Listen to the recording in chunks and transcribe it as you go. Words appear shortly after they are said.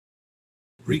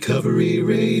Recovery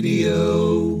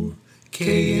Radio,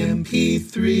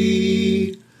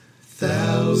 KMP3,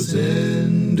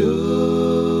 1000 Oaks.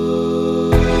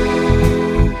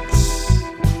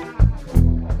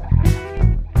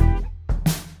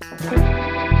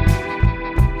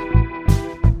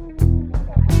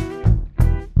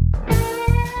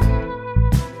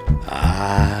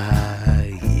 Ah,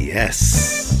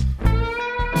 yes.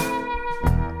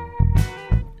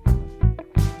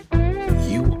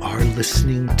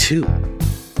 Listening to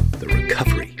the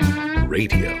Recovery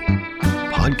Radio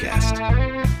podcast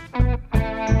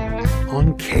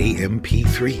on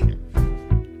KMP3.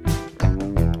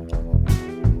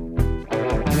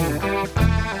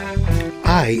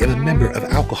 I am a member of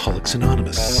Alcoholics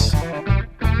Anonymous,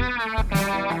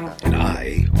 and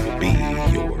I will be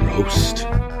your host.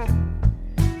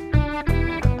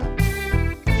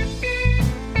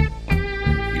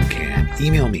 You can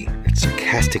email me at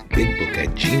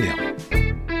sarcasticbigbook@gmail.com.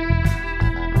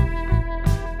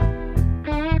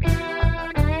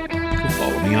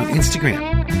 On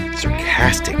Instagram,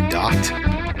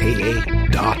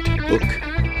 sarcastic.aa.book.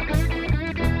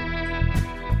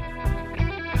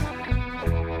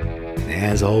 And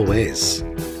as always,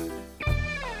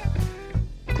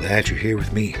 glad you're here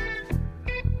with me.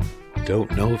 Don't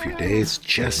know if your day is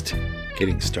just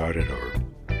getting started or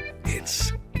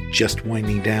it's just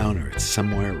winding down or it's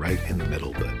somewhere right in the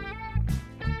middle, but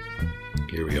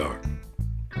here we are.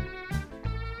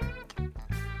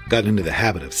 Got into the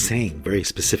habit of saying very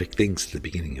specific things at the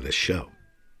beginning of this show.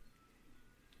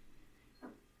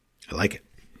 I like it.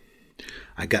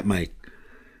 I got my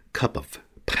cup of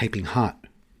piping hot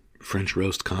French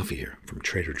roast coffee here from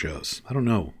Trader Joe's. I don't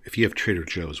know if you have Trader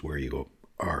Joe's where you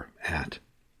are at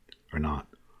or not.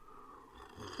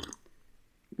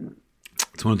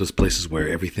 It's one of those places where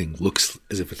everything looks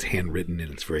as if it's handwritten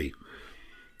and it's very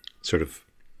sort of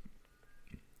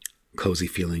cozy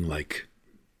feeling, like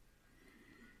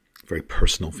very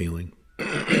personal feeling.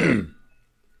 And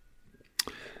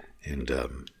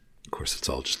of course it's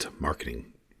all just a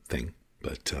marketing thing,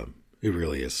 but it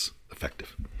really is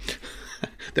effective.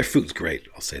 Their food's great,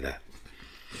 I'll say that.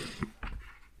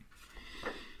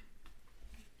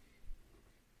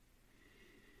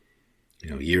 You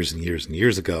know, years and years and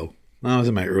years ago, I was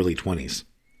in my early 20s.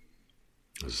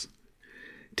 I was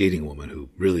dating a woman who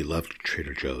really loved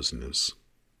Trader Joe's, and it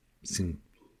seemed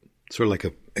sort of like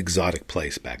an exotic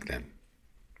place back then.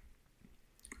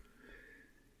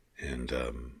 And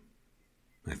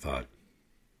I thought,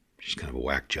 she's kind of a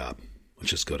whack job.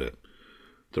 Let's just go to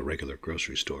the regular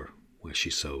grocery store where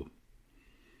she's so...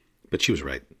 But she was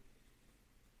right.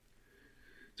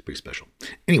 It's pretty special.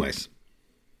 Anyways,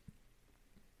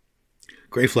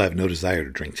 grateful I have no desire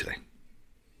to drink today.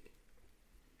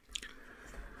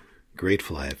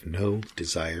 Grateful I have no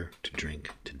desire to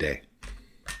drink today.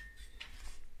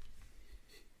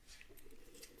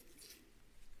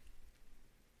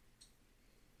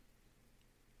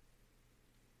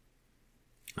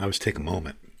 I always take a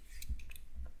moment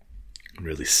and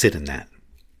really sit in that.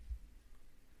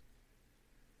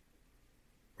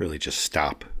 Really just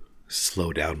stop,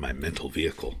 slow down my mental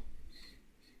vehicle,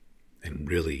 and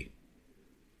really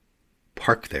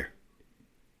park there.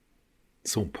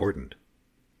 It's so important.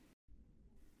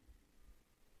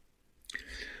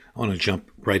 I want to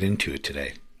jump right into it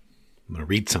today. I'm going to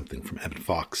read something from Emmett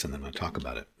Fox and then I'm going to talk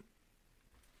about it.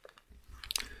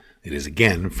 It is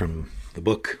again from the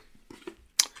book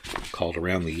called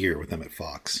Around the Year with Emmett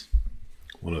Fox.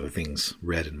 One of the things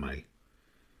read in my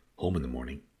home in the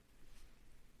morning.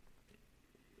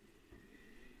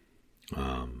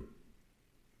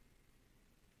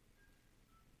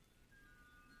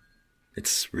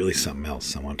 It's really something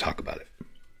else. I want to talk about it.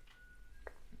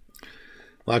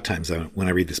 A lot of times when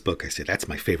I read this book, I say, that's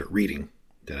my favorite reading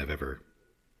that I've ever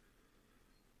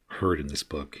heard in this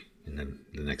book. And then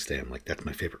the next day I'm like, that's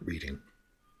my favorite reading.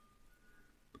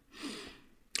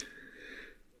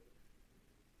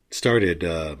 Started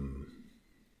a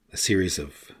series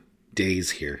of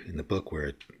days here in the book where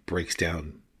it breaks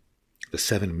down the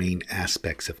 7 main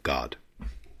aspects of God.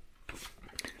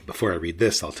 Before I read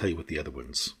this, I'll tell you what the other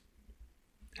ones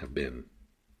have been.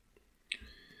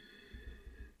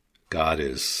 God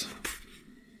is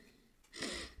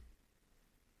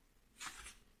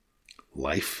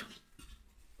life.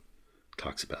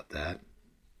 Talks about that.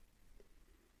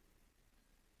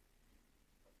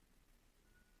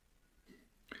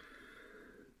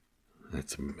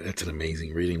 That's an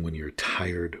amazing reading. When you're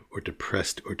tired or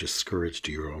depressed or discouraged,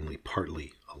 you're only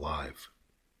partly alive.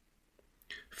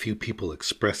 Few people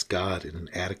express God in an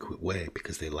adequate way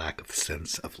because they lack a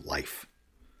sense of life.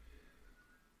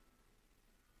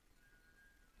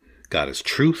 God is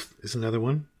truth is another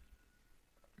one.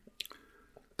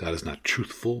 God is not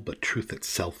truthful, but truth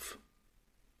itself.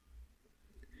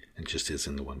 And just as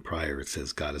in the one prior, it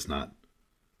says God is not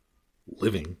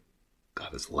living,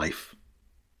 God is life.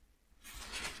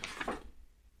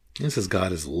 And it says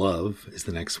God is love is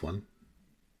the next one.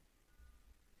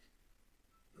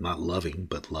 Not loving,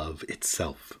 but love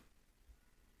itself.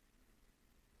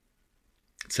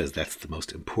 It says that's the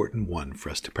most important one for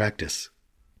us to practice.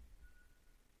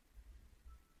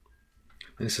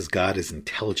 And it says God is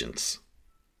intelligence.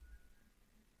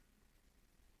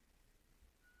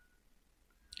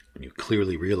 When you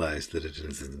clearly realize that it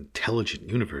is an intelligent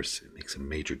universe, it makes a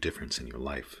major difference in your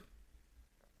life.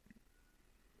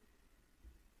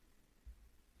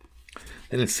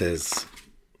 Then it says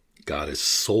God is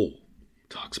soul. It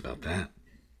talks about that.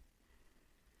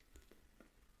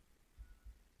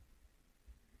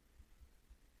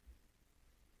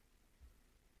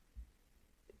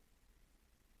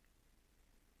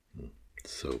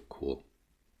 So cool.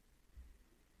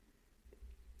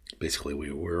 Basically,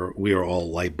 we are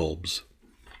all light bulbs,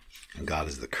 and God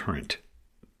is the current.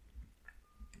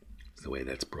 That's the way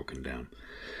that's broken down.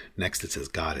 Next, it says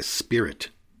God is spirit.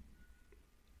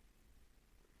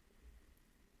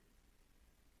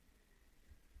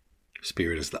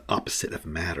 Spirit is the opposite of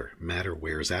matter. Matter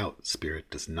wears out. Spirit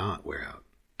does not wear out,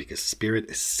 because spirit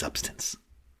is substance.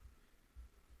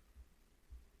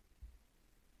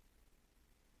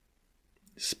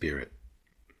 Spirit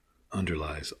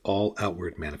underlies all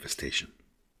outward manifestation,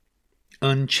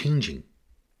 unchanging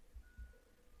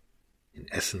in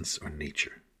essence or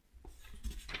nature.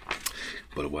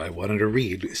 But what I wanted to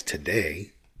read is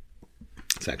today.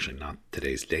 It's actually not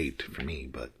today's date for me,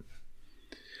 but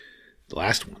the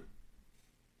last one.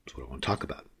 That's what I want to talk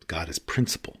about. God is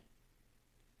principle.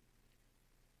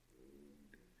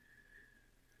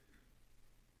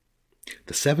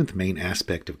 The seventh main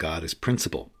aspect of God is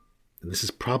principle. And this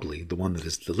is probably the one that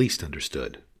is the least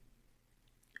understood.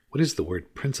 What does the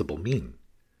word principle mean?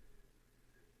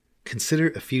 Consider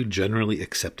a few generally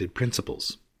accepted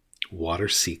principles. Water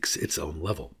seeks its own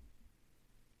level.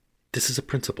 This is a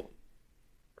principle.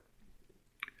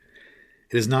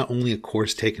 It is not only a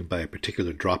course taken by a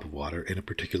particular drop of water in a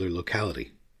particular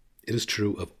locality. It is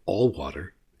true of all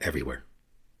water everywhere.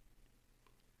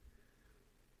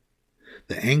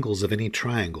 The angles of any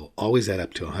triangle always add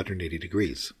up to 180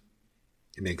 degrees.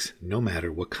 It makes no matter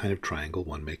what kind of triangle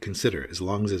one may consider. As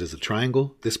long as it is a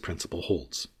triangle, this principle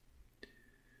holds.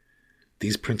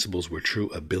 These principles were true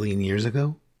 1 billion years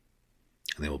ago,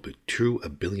 and they will be true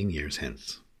 1 billion years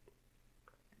hence.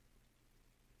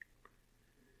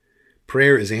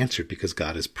 Prayer is answered because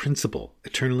God is principle,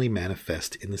 eternally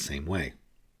manifest in the same way.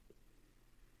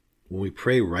 When we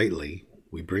pray rightly,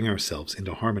 we bring ourselves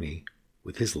into harmony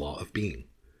with His law of being.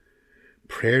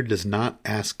 Prayer does not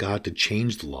ask God to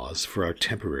change the laws for our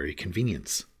temporary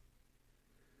convenience,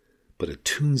 but it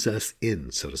tunes us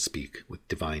in, so to speak, with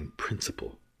divine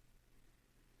principle.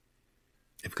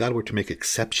 If God were to make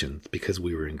exceptions because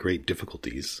we were in great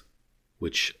difficulties,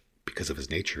 which, because of His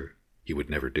nature, He would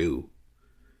never do,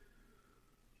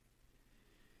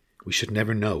 we should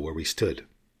never know where we stood.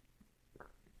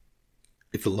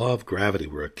 If the law of gravity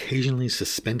were occasionally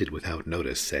suspended without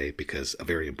notice, say because a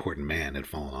very important man had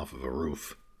fallen off of a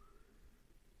roof,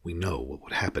 we know what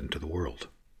would happen to the world.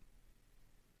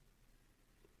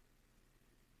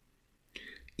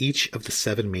 Each of the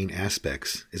 7 main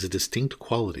aspects is a distinct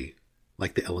quality,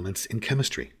 like the elements in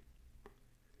chemistry.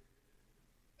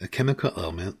 A chemical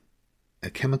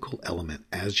element,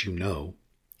 as you know,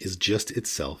 is just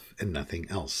itself and nothing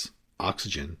else.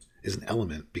 Oxygen is an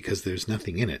element because there's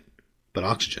nothing in it but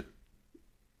oxygen.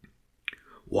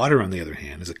 Water, on the other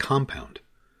hand, is a compound,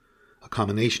 a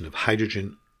combination of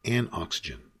hydrogen and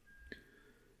oxygen.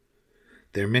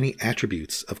 There are many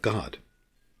attributes of God,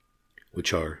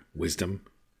 which are wisdom,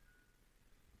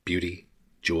 beauty,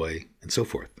 joy, and so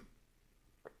forth.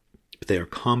 But they are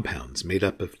compounds made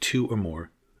up of 2 or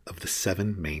more of the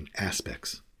 7 main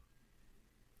aspects.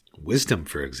 Wisdom,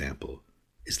 for example,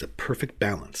 is the perfect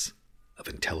balance of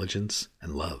intelligence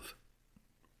and love.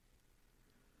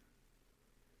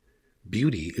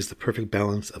 Beauty is the perfect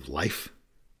balance of life,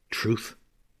 truth,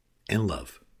 and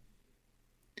love.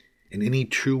 In any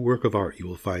true work of art, you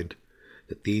will find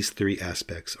that these 3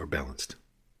 aspects are balanced.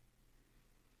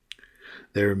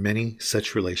 There are many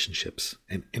such relationships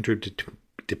and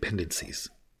interdependencies.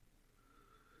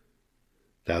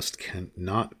 Thou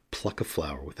cannot pluck a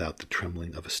flower without the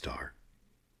trembling of a star.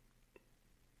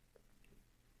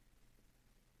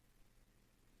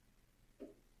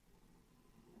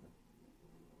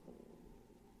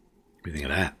 What do you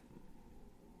think of that?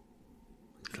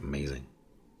 It's amazing.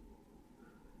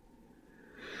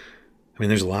 mean,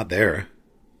 there's a lot there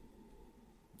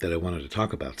that I wanted to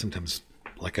talk about. Sometimes,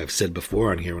 like I've said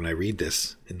before on here, when I read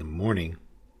this in the morning,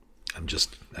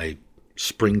 I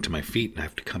spring to my feet and I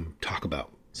have to come talk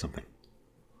about something.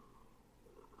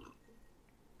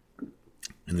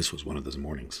 And this was one of those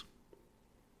mornings.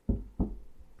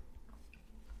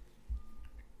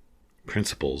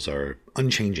 Principles are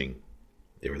unchanging.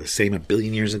 They were the same 1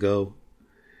 billion years ago,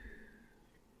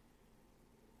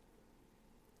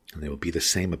 and they will be the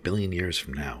same 1 billion years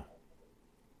from now.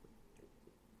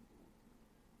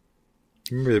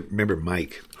 Remember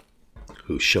Mike,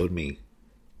 who showed me,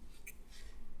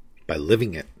 by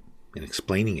living it and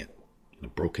explaining it in a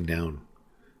broken down,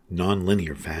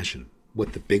 non-linear fashion,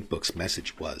 what the Big Book's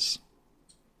message was.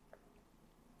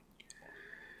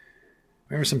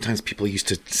 Remember, sometimes people used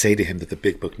to say to him that the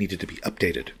Big Book needed to be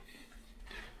updated.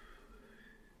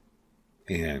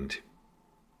 And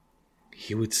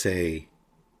he would say,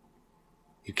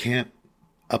 you can't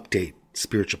update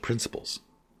spiritual principles.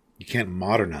 You can't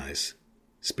modernize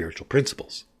spiritual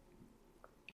principles.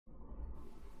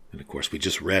 And of course, we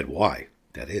just read why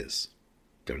that is.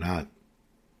 There's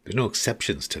no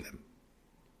exceptions to them.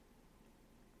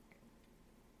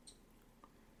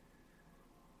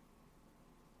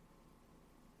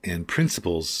 And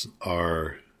principles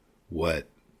are what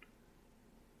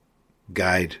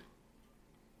guide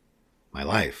my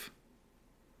life.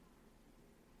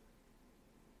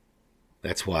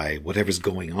 That's why whatever's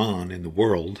going on in the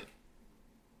world,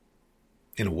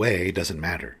 in a way, doesn't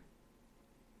matter.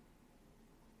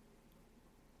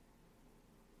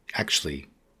 Actually,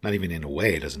 not even in a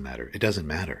way it doesn't matter. It doesn't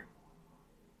matter.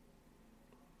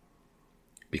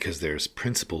 Because there's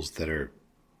principles that are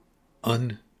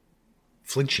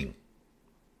unflinching.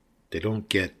 They don't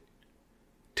get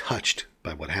touched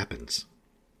by what happens.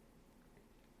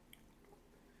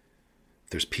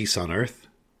 If there's peace on earth,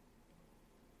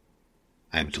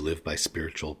 I am to live by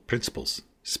spiritual principles,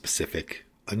 specific,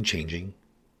 unchanging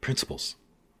principles.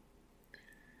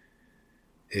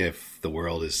 If the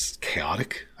world is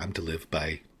chaotic, I'm to live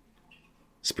by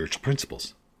spiritual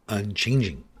principles,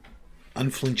 unchanging,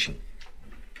 unflinching.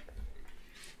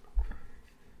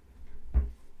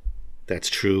 That's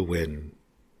true when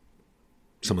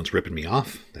someone's ripping me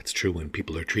off. That's true when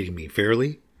people are treating me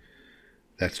fairly.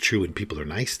 That's true when people are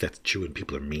nice. That's true when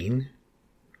people are mean.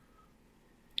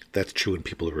 That's true when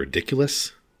people are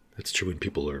ridiculous. That's true when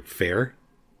people are fair.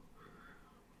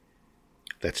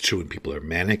 That's true when people are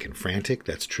manic and frantic.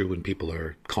 That's true when people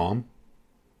are calm.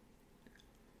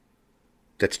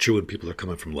 That's true when people are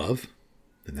coming from love.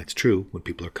 And that's true when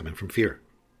people are coming from fear.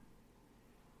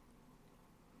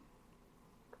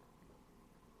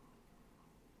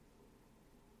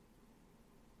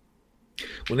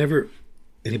 Whenever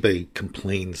anybody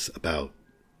complains about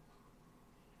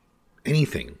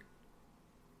anything,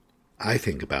 I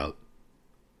think about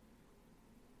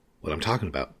what I'm talking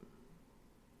about.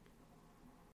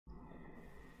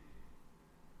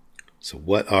 So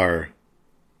what are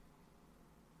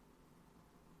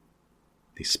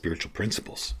these spiritual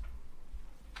principles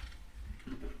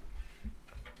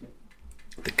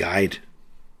that guide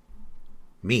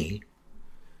me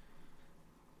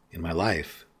in my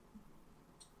life?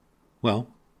 Well,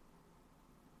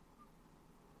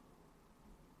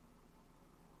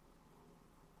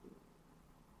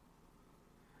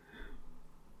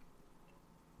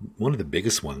 one of the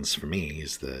biggest ones for me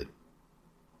is the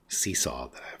seesaw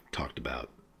that I've talked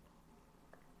about,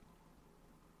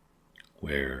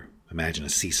 where imagine a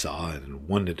seesaw and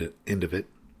one end of it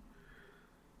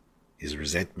is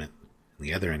resentment and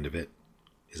the other end of it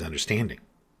is understanding.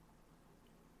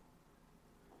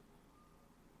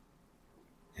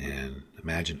 And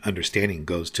imagine understanding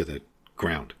goes to the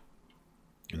ground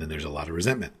and then there's a lot of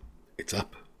resentment. It's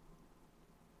up.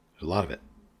 There's a lot of it.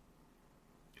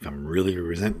 If I'm really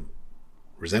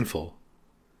resentful,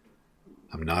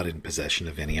 I'm not in possession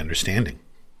of any understanding.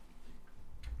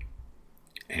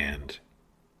 And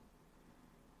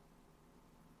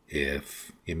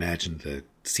if you imagine the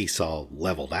seesaw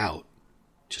leveled out,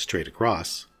 just straight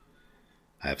across,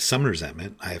 I have some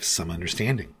resentment, I have some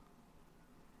understanding.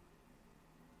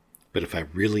 But if I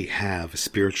really have a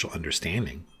spiritual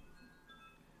understanding,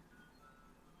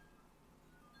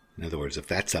 in other words, if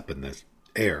that's up in the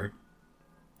air,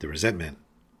 the resentment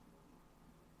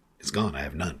is gone. I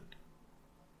have none.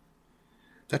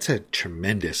 That's a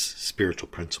tremendous spiritual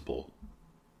principle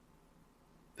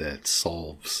that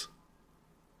solves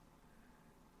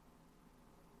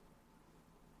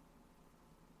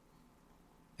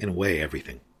in a way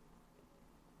everything.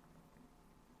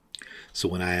 So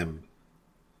whenever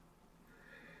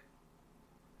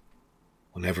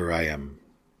I am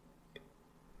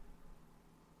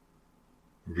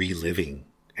reliving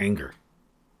anger,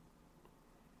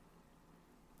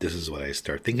 this is what I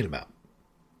start thinking about.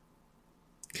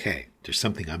 Okay, there's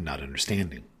something I'm not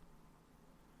understanding.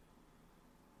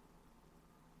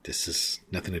 This has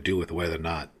nothing to do with whether or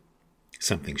not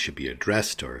something should be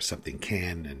addressed or something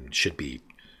can and should be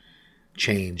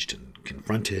changed and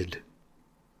confronted.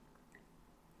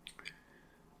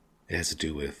 It has to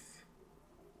do with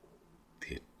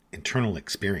the internal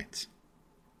experience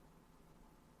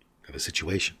of a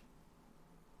situation.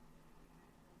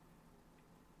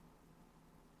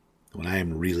 When I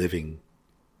am reliving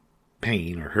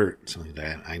pain or hurt, something like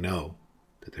that, I know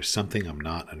that there's something I'm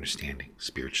not understanding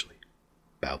spiritually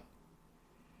about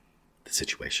the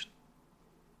situation.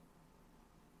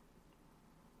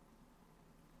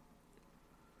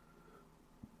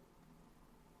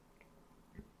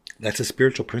 That's a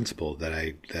spiritual principle that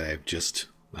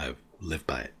I've lived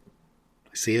by it.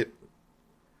 I see it.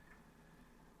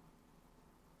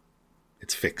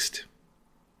 It's fixed.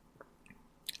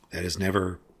 I've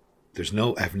never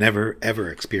ever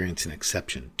experienced an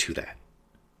exception to that.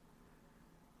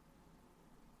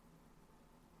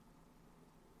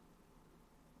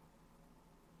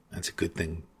 That's a good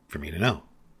thing for me to know.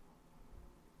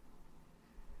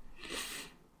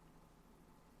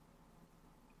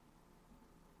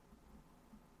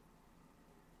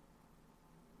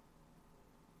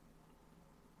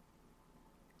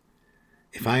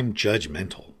 If I'm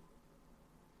judgmental,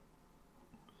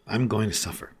 I'm going to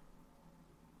suffer.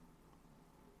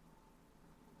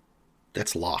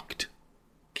 That's locked.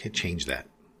 Can't change that.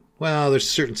 Well, there's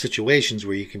certain situations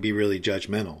where you can be really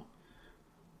judgmental.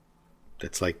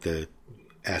 That's like the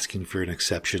asking for an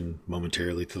exception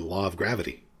momentarily to the law of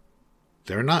gravity.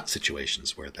 There are not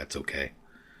situations where that's okay.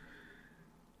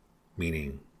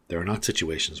 Meaning, there are not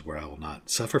situations where I will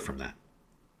not suffer from that.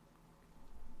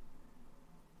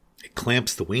 It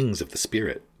clamps the wings of the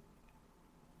spirit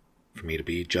for me to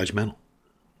be judgmental.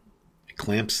 It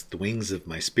clamps the wings of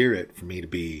my spirit for me to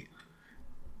be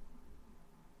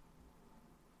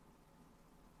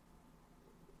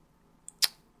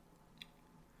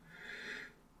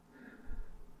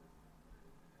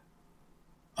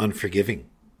unforgiving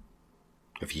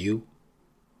of you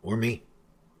or me.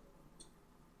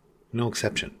 No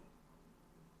exception.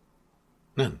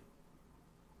 None.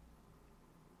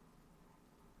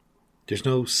 There's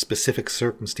no specific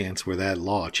circumstance where that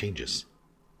law changes.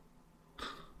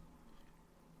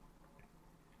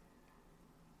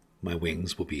 My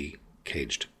wings will be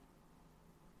caged.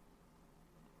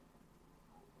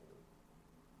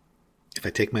 If I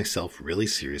take myself really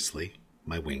seriously,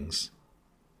 my wings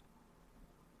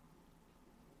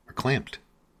are clamped.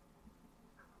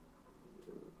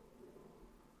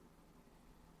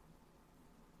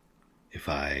 If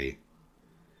I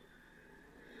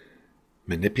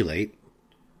manipulate,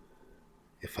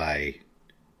 if I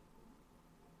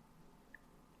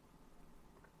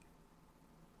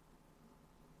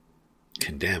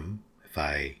condemn, if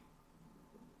I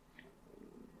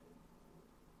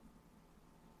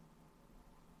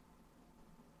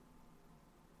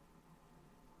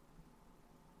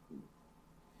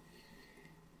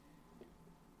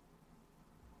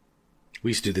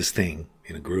we used to do this thing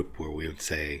in a group where we would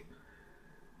say,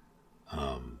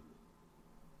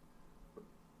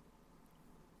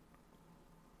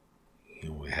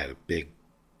 we had a big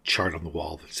chart on the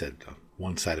wall that said,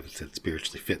 one side of it said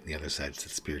spiritually fit and the other side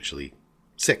said spiritually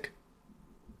sick.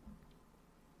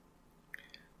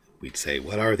 We'd say,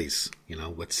 what are these?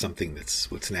 What's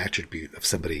an attribute of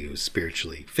somebody who's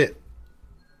spiritually fit?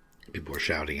 People were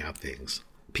shouting out things.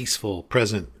 Peaceful,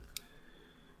 present,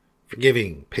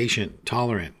 forgiving, patient,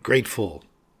 tolerant, grateful.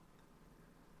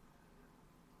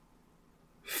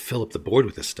 Fill up the board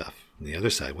with this stuff. On the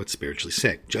other side, what's spiritually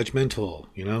sick? Judgmental,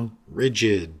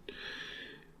 rigid,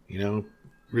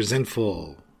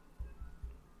 resentful,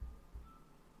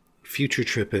 future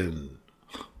tripping,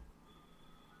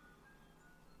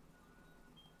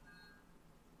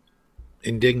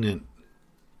 indignant.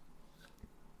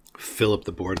 Fill up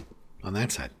the board on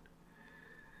that side.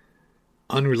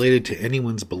 Unrelated to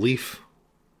anyone's belief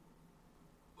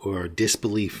or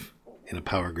disbelief in a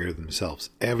power greater than themselves.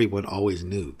 Everyone always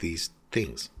knew these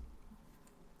things.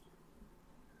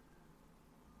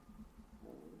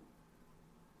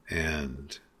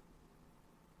 And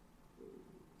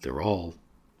they're all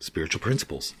spiritual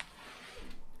principles.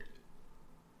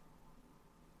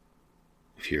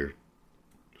 If you're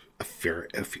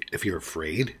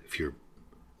afraid, if you're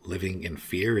living in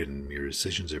fear and your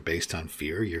decisions are based on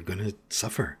fear, you're going to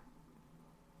suffer.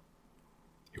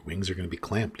 Your wings are going to be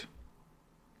clamped.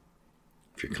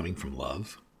 If you're coming from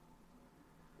love,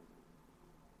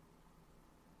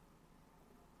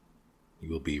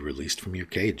 will be released from your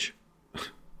cage.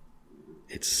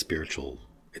 It's spiritual.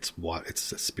 It's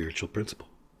a spiritual principle.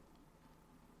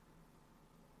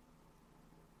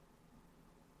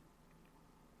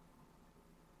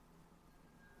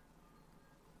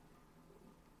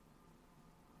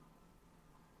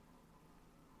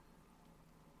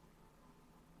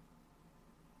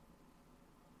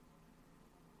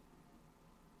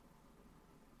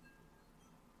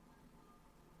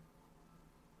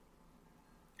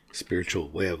 Spiritual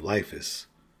way of life is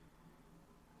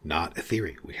not a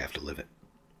theory. We have to live it.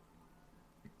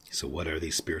 So what are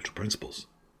these spiritual principles?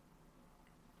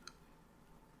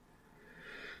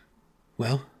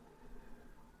 Well,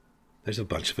 there's a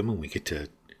bunch of them, and we get to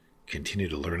continue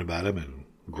to learn about them and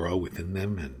grow within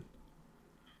them. And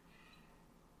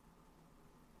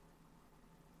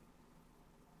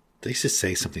they used to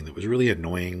say something that was really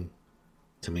annoying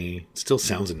to me. It still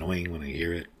sounds annoying when I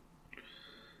hear it.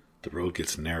 The road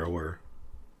gets narrower,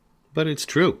 but it's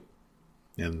true.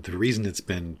 And the reason it's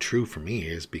been true for me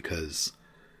is because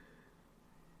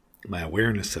my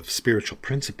awareness of spiritual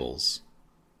principles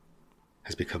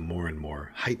has become more and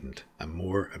more heightened. I'm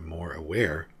more and more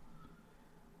aware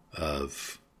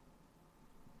of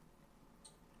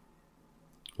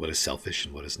what is selfish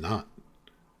and what is not,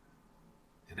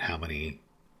 and how many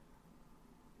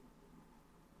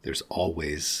there's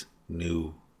always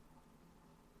new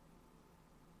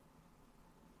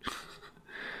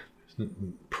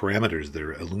parameters that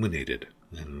are illuminated,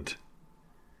 and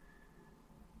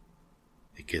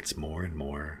it gets more and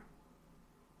more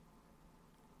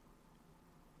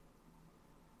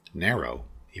narrow,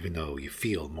 even though you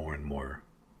feel more and more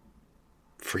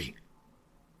free.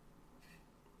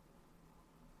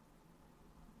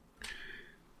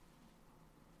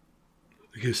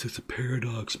 I guess that's a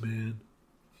paradox, man.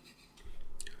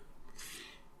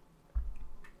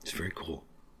 It's very cool.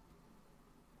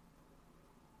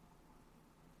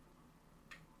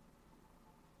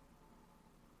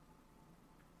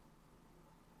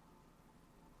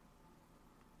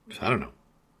 I don't know.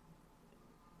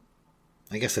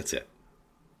 I guess that's it.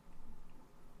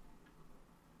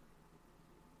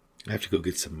 I have to go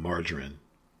get some margarine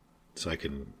so I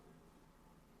can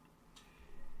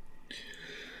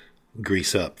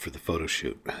grease up for the photo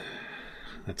shoot.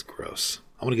 That's gross.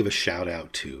 I want to give a shout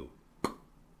out to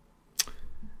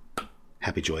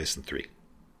Happy Joyous and 3,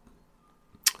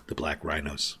 the Black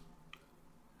Rhinos,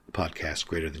 the podcast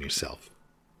Greater Than Yourself,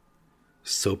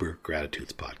 Sober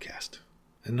Gratitudes podcast,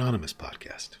 Anonymous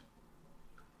podcast,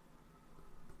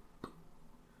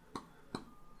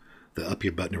 the Up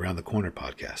Your Button Around the Corner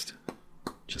podcast.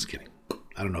 Just kidding.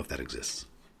 I don't know if that exists.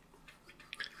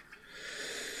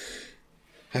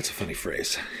 That's a funny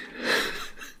phrase.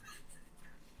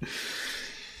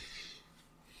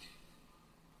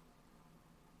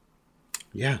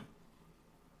 Yeah.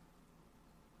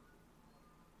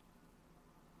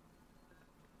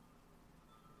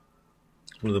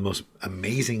 One of the most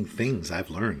amazing things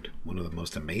I've learned, one of the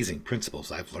most amazing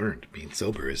principles I've learned being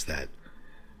sober is that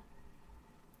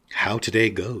how today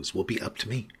goes will be up to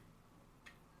me.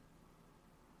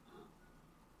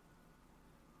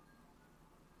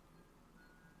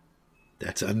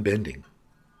 That's unbending.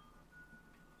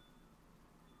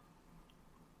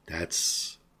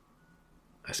 That's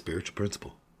a spiritual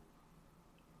principle.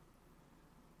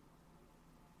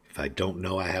 If I don't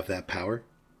know I have that power,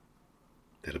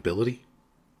 that ability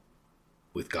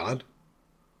with God,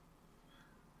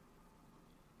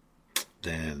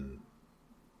 then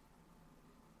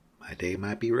my day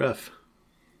might be rough.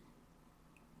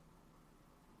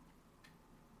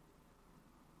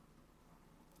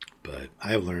 But I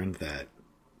have learned that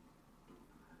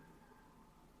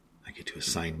I get to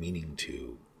assign meaning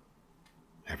to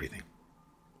everything.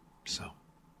 So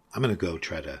I'm going to go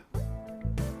try to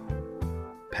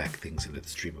pack things into the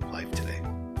stream of life today.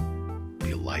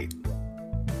 Be a light.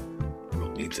 The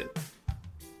world needs it.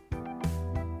 And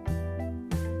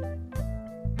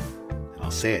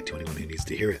I'll say it to anyone who needs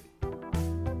to hear it.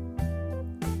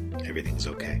 Everything's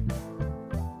okay.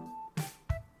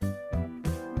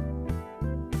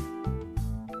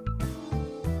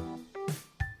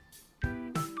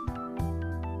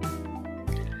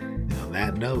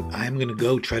 Note, I'm going to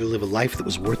go try to live a life that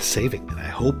was worth saving, and I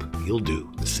hope you'll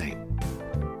do the same.